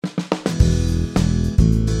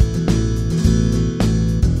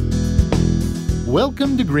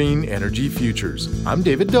Welcome to Green Energy Futures. I'm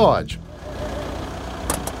David Dodge.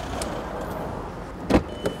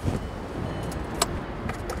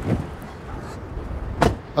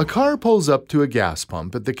 A car pulls up to a gas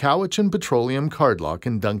pump at the Cowichan Petroleum Cardlock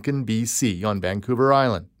in Duncan, BC on Vancouver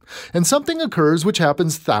Island. And something occurs which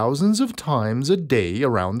happens thousands of times a day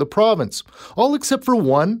around the province, all except for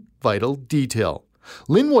one vital detail.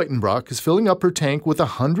 Lynn Whitenbrock is filling up her tank with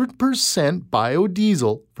 100%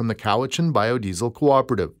 biodiesel from the Cowichan Biodiesel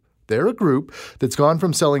Cooperative. They're a group that's gone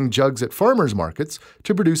from selling jugs at farmers markets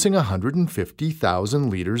to producing 150,000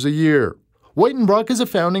 litres a year. Whitenbrock is a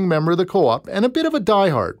founding member of the co-op and a bit of a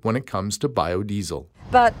diehard when it comes to biodiesel.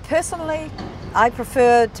 But personally, I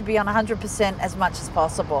prefer to be on 100% as much as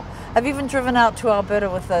possible. I've even driven out to Alberta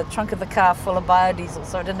with the trunk of the car full of biodiesel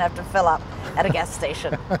so I didn't have to fill up at a gas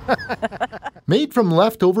station. Made from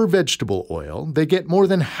leftover vegetable oil, they get more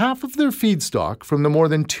than half of their feedstock from the more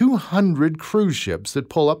than 200 cruise ships that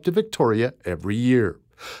pull up to Victoria every year.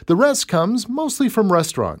 The rest comes mostly from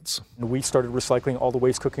restaurants. We started recycling all the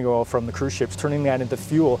waste cooking oil from the cruise ships, turning that into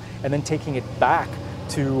fuel, and then taking it back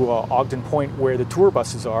to Ogden Point where the tour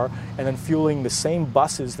buses are, and then fueling the same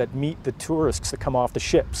buses that meet the tourists that come off the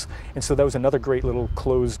ships. And so that was another great little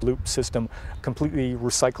closed loop system, completely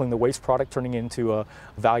recycling the waste product, turning it into a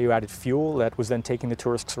value-added fuel that was then taking the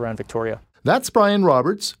tourists around Victoria. That's Brian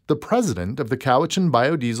Roberts, the president of the Cowichan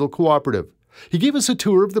Biodiesel Cooperative. He gave us a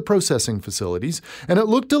tour of the processing facilities, and it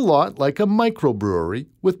looked a lot like a microbrewery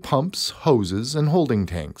with pumps, hoses, and holding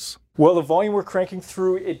tanks. Well, the volume we're cranking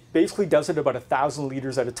through, it basically does it about 1,000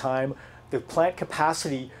 litres at a time. The plant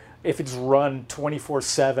capacity, if it's run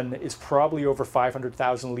 24/7, is probably over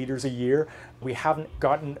 500,000 litres a year. We haven't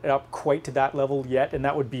gotten it up quite to that level yet, and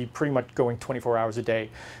that would be pretty much going 24 hours a day.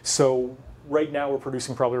 So right now we're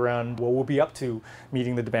producing probably around, well, we'll be up to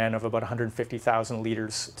meeting the demand of about 150,000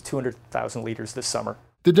 litres to 200,000 litres this summer.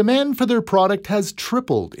 The demand for their product has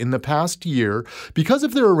tripled in the past year because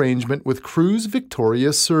of their arrangement with Cruise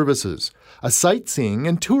Victoria Services, a sightseeing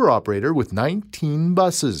and tour operator with 19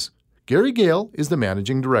 buses. Gary Gale is the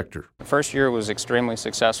managing director. The first year was extremely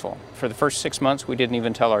successful. For the first 6 months, we didn't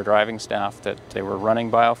even tell our driving staff that they were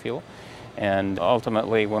running biofuel. And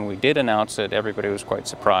ultimately, when we did announce it, everybody was quite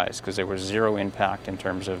surprised because there was zero impact in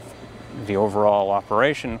terms of the overall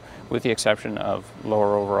operation, with the exception of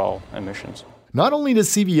lower overall emissions. Not only does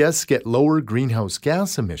CVS get lower greenhouse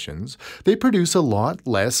gas emissions, they produce a lot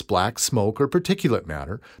less black smoke or particulate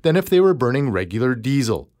matter than if they were burning regular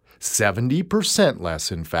diesel. 70% less,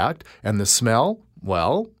 in fact. And the smell,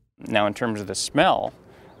 well... Now, in terms of the smell,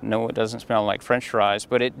 no, it doesn't smell like French fries,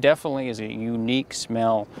 but it definitely is a unique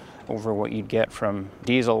smell over what you'd get from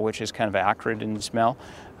diesel, which is kind of acrid in the smell.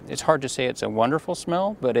 It's hard to say it's a wonderful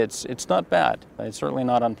smell, but it's not bad. It's certainly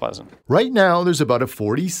not unpleasant. Right now, there's about a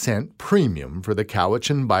 40-cent premium for the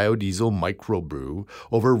Cowichan Biodiesel Microbrew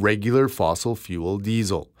over regular fossil fuel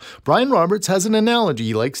diesel. Brian Roberts has an analogy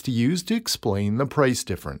he likes to use to explain the price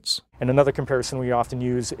difference. And another comparison we often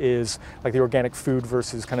use is like the organic food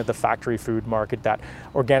versus kind of the factory food market. That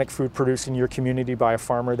organic food produced in your community by a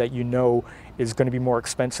farmer that you know is going to be more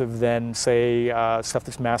expensive than, say, stuff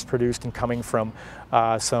that's mass-produced and coming from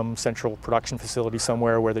some central production facility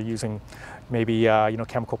somewhere where they're using maybe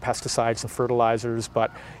chemical pesticides and fertilizers, but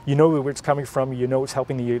you know where it's coming from, you know it's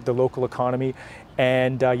helping the local economy,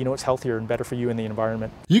 and you know it's healthier and better for you and the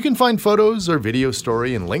environment. You can find photos, our video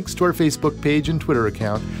story, and links to our Facebook page and Twitter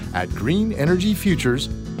account at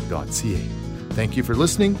greenenergyfutures.ca. Thank you for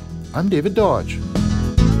listening. I'm David Dodge.